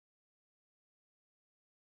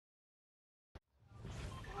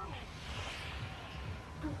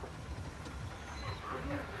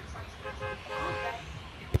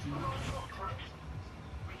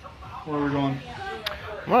Where are we going?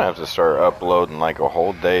 I'm gonna have to start uploading like a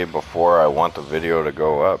whole day before I want the video to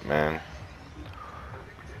go up, man.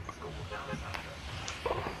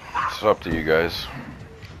 It's up to you guys.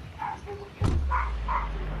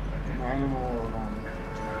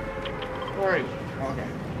 Where are you? Okay.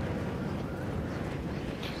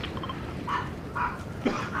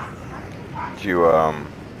 Did you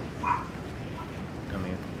Come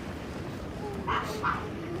here.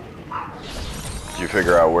 did you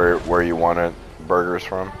figure out where you wanted burgers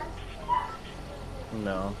from?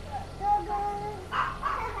 No.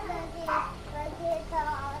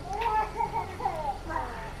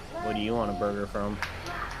 What do you want a burger from?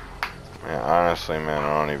 Man, honestly, man,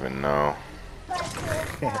 I don't even know.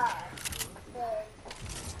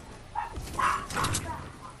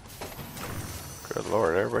 Good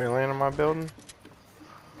lord, everybody laying in my building?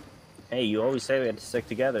 Hey, you always say we had to stick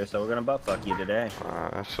together, so we're gonna butt fuck you today.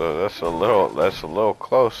 That's a little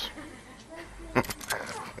close.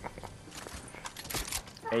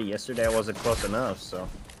 Hey, yesterday I wasn't close enough, so.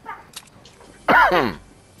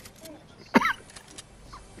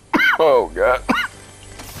 Oh god.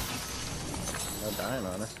 No dying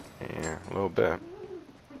on us. Yeah, a little bit.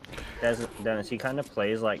 Dennis, he kind of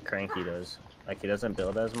plays like Cranky does. Like, he doesn't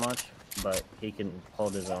build as much, but he can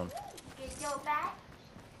hold his own.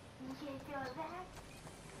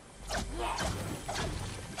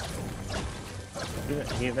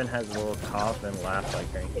 He even has a little cough and laugh like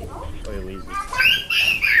Cranky. Or he wheezes.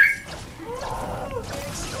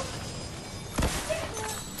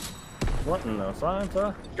 What in the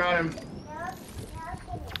Santa? Got him.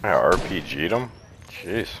 I RPG'd him?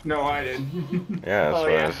 Jeez. No, I did. Yeah, that's Oh,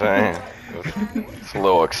 what yeah. I'm saying. It's a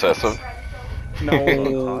little excessive.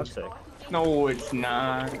 No. Toxic. No, it's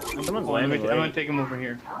not. Someone's I'm landing gonna late. take him over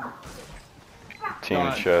here.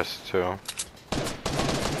 Team chest too.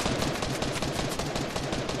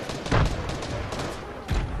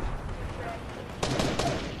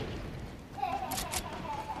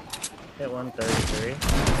 Hit 133.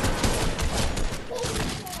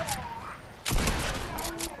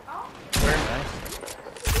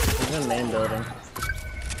 Nice. He's in the main building.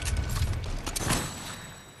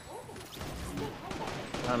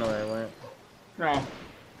 I don't know where he went. No.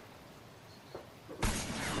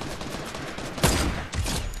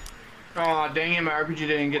 Oh, dang it, my RPG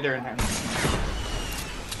didn't get there in time.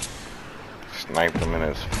 Sniped him in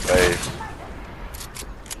his face.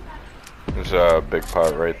 There's a big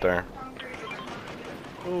pot right there.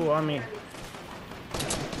 Ooh, on me.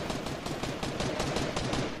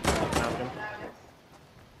 Knocked him.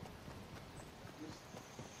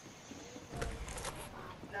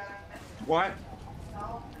 What?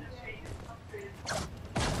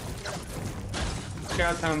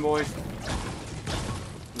 Scout time, boys.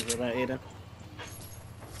 You hear that, Aiden?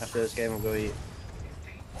 After this game, we'll go eat.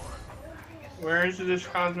 Where is this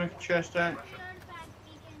cosmic chest at?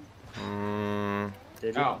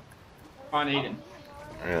 Did you? Oh. On Eden.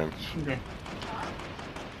 Yeah. Okay.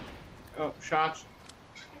 Oh, shots.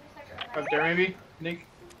 Up there, maybe? Nick?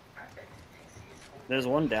 There's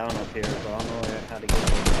one down up here, but I don't know how to get there.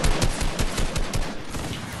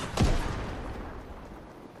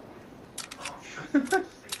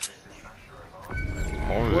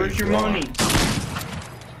 Where's your money?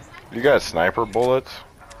 You got sniper bullets?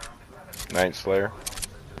 Night Slayer?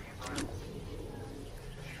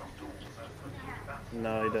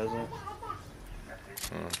 No, he doesn't.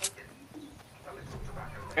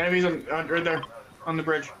 Enemies on, right there. On the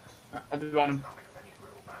bridge. At the bottom.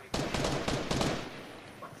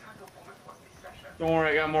 Don't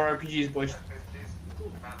worry, I got more RPGs, boys.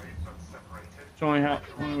 It's only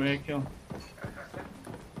way to kill.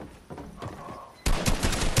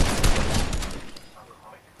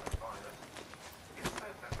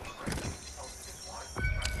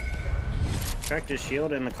 Cracked his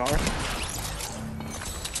shield in the car.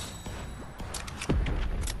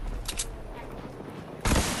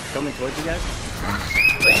 Coming towards you guys.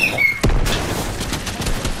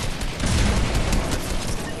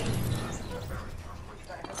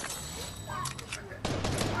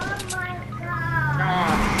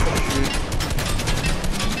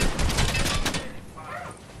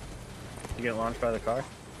 You get launched by the car?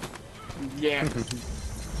 Yeah.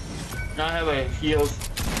 Now I have a heals.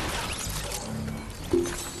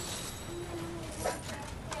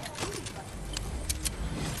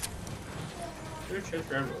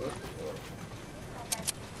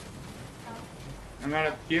 I'm out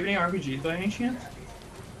of. Do you have any RPGs by any chance?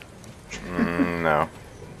 No.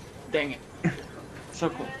 Dang it. So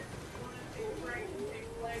cool.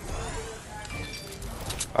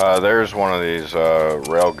 There's one of these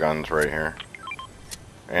rail guns right here.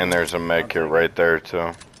 And there's a med kit right there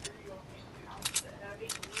too.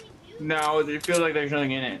 No, it feels like there's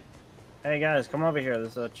nothing in it. Hey guys, come over here.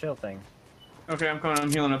 This is a chill thing. Okay, I'm coming.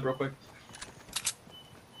 I'm healing up real quick.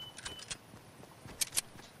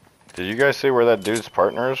 Did you guys see where that dude's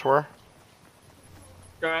partners were?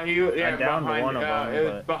 Yeah, I downed behind, one of them, it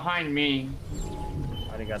was but- behind me. I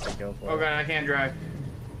already got the kill for Oh it. god, I can't drive.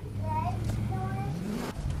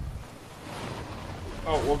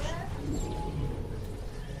 Oh, whoops.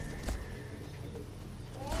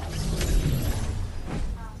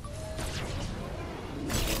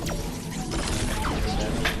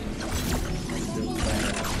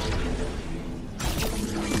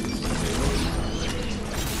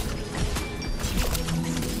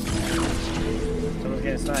 Someone's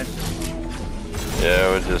getting sniped.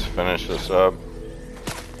 Yeah, we'll just finish this up.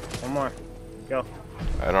 One more. Go.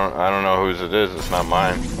 I don't know whose it is. It's not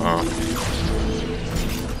mine.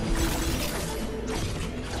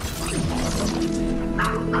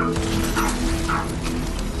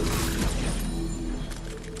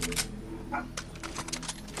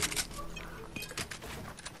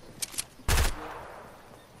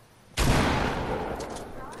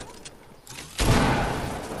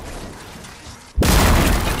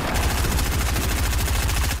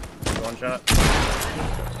 One shot.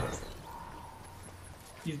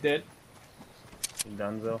 He's dead. You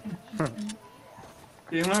done, Bill?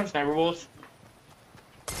 Do you have sniper bullets?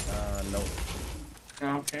 Nope.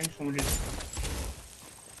 No, okay, someone just...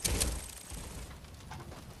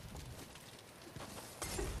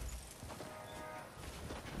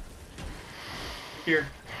 Here.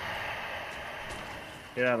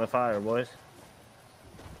 Get out of the fire, boys.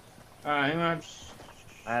 Anyone have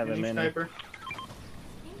I have a any mini. sniper?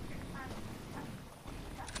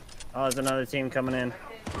 Oh, there's another team coming in.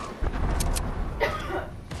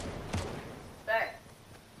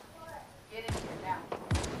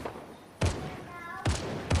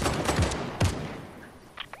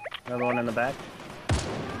 Another one in the back.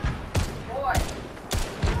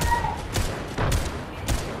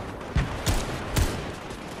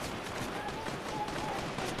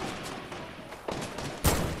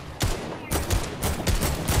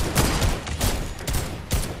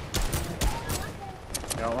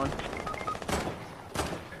 Got one.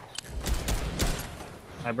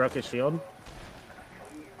 I broke his shield.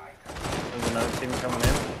 There's another team coming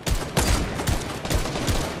in.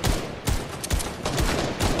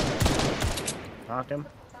 Knocked him.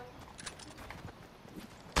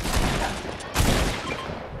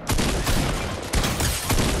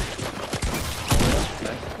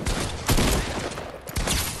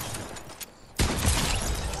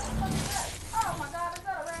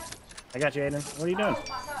 I got you, Aiden. What are you doing?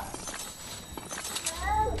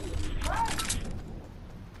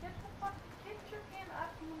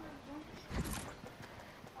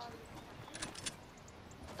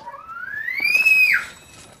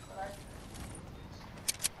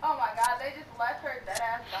 Oh my god, they just left her dead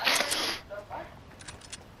ass body. The fuck?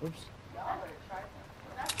 Oops. Y'all better try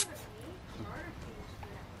that. That's what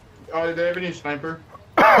Oh, did they have any sniper?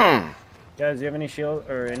 Guys, do you have any shield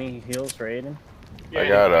or any heals for Aiden? I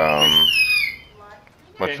got Yeah,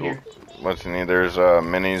 what's in here? There's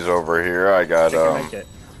minis over here. I got Take your med kit.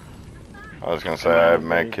 I was gonna say I have He's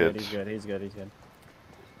med good, kits. He's good, he's good, he's good.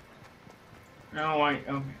 No, wait.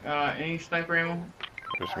 Any sniper ammo?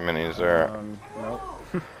 There's minis there. Nope.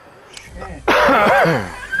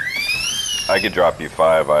 I could drop you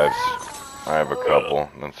 5. I have a couple.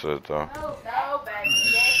 That's it though. No, baby,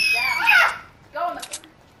 get down. Go in the.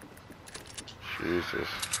 Jesus.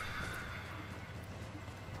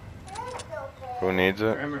 Who needs it?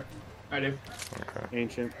 Remember, I do. Okay.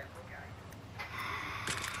 Ancient.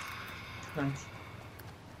 Thanks.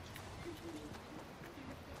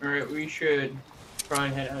 Alright, we should probably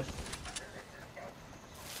head out.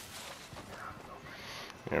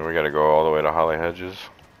 Yeah, we gotta go all the way to Holly Hedges.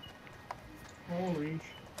 Holy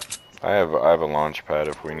I have a launch pad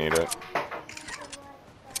if we need it.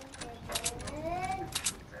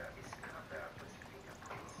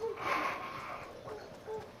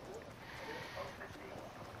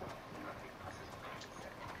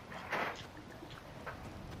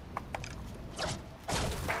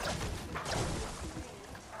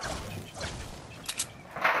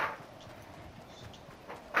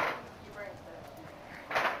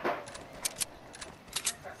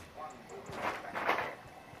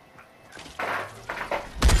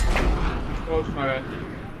 close, my bad.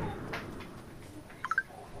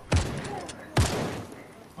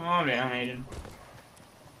 Calm down, Aiden.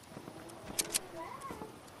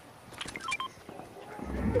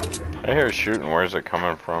 I hear shooting. Where's it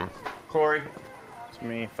coming from? Corey, It's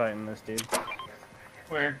me fighting this dude.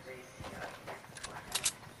 where?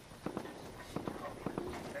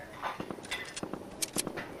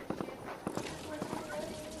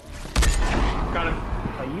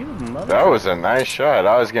 That was a nice shot.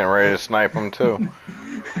 I was getting ready to snipe him too.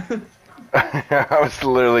 I was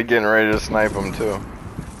literally getting ready to snipe him too.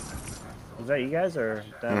 Was that you guys or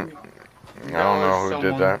them? I don't know who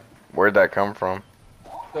did that. Where'd that come from?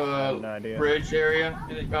 The No idea. bridge area.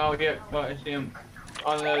 Oh yeah, well, I see him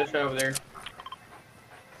on the other side over there.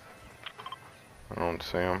 I don't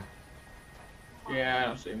see him. Yeah, I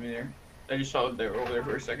don't see him either. I just saw they were over there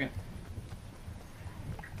for a second.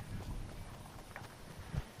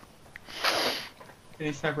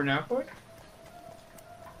 Any sniper now, Corey?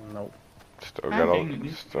 Nope.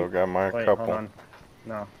 Still got my Wait, couple. hold on.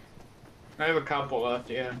 No. I have a couple left,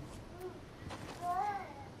 yeah.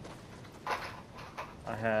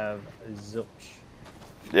 I have zilch.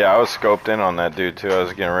 Yeah, I was scoped in on that dude too. I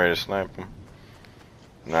was getting ready to snipe him.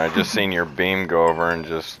 And I just seen your beam go over and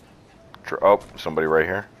just... Oh, somebody right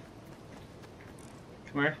here.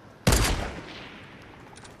 Where?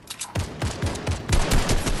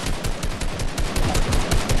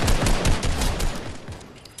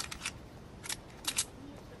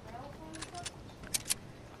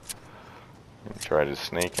 Try to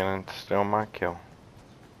sneak in and steal my kill.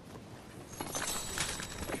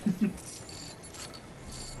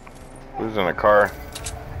 Who's in the car?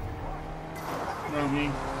 Not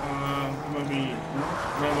me. Maybe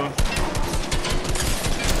Nova.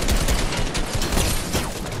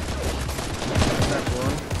 That's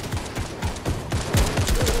one.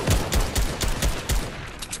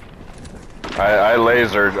 I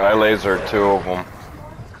lasered two of them.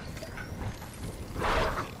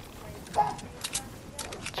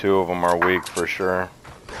 Two of them are weak for sure.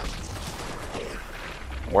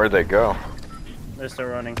 Where'd they go? They're still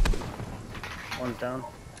running. One's down.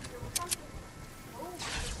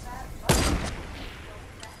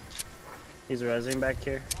 He's rezzing back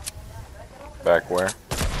here. Back where?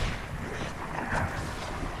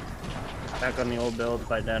 Back on the old build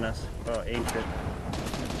by Dennis. Oh, ancient.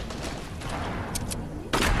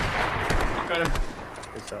 Got him.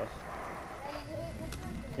 Good stuff.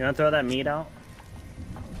 You wanna throw that meat out?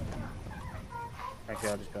 Actually,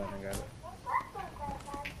 I'll just go ahead and grab it.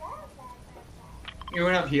 You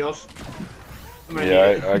went up heals.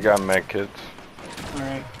 Yeah, I got med kits.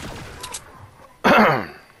 Alright.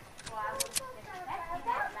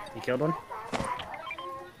 You killed one?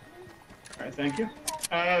 Alright, thank you.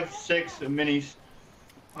 I have 6 minis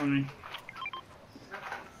on me.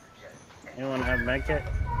 Anyone have med kit?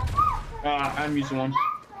 I'm using one. Do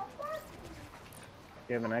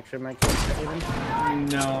you have an extra med kit, Steven?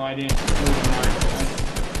 No, I didn't.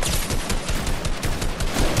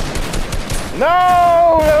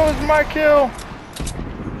 No, that was my kill.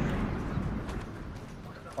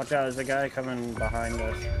 Watch out, there's a guy coming behind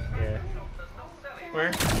us. Yeah.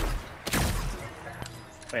 Where?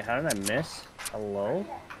 Wait, how did I miss? Hello?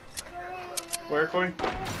 Where, Corey?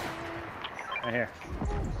 Right here.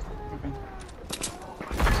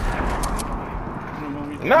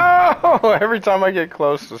 No! Every time I get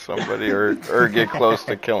close to somebody or get close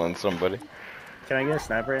to killing somebody. Can I get a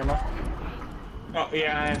sniper ammo? Oh,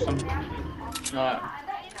 yeah, I have some.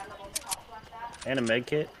 And a med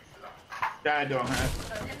kit? That I don't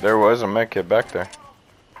have. There was a med kit back there.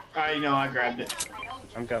 I know, I grabbed it.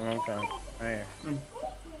 I'm coming. Right here.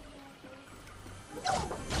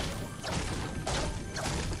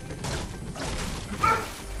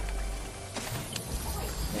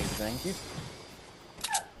 Thank you.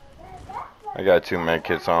 I got 2 med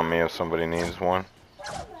kits on me if somebody needs one.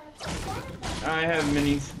 I have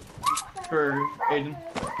minis for Aiden.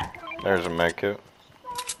 There's a med kit.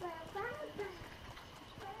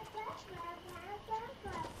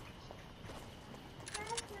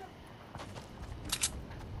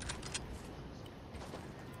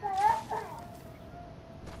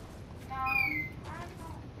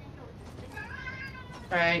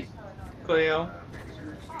 Alright, Cleo.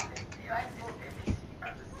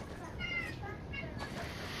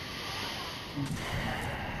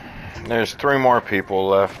 There's 3 more people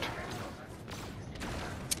left.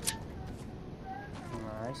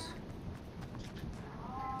 Nice.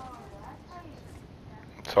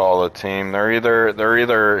 It's all a team. They're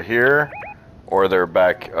either here or they're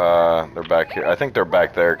back here. I think they're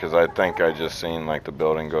back there because I think I just seen like the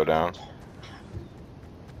building go down.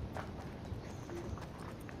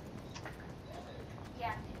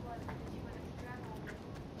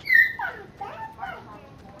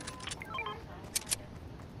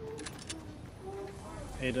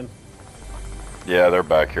 Aiden. Yeah, they're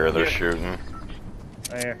back here. They're Yeah. shooting.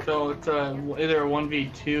 Right here. So it's either a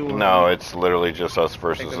 1v2 or... No, it's literally just us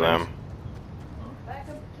versus them.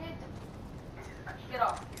 Get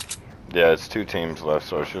off. Yeah, it's 2 teams left,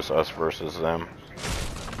 so it's just us versus them.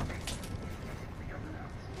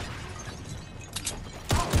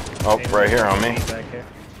 Oh, right here on me. Back here.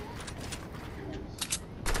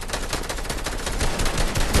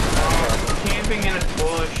 Camping in a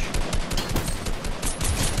bush.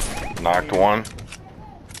 Knocked one.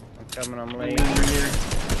 I'm coming, I'm late. Over here.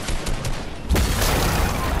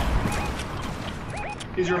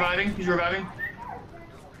 He's reviving. He's reviving.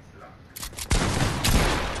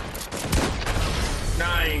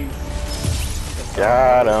 Nice.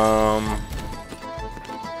 Got him.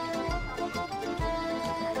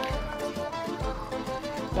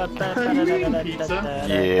 Pizza?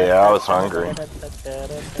 Yeah, I was hungry.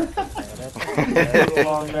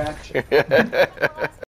 Long match.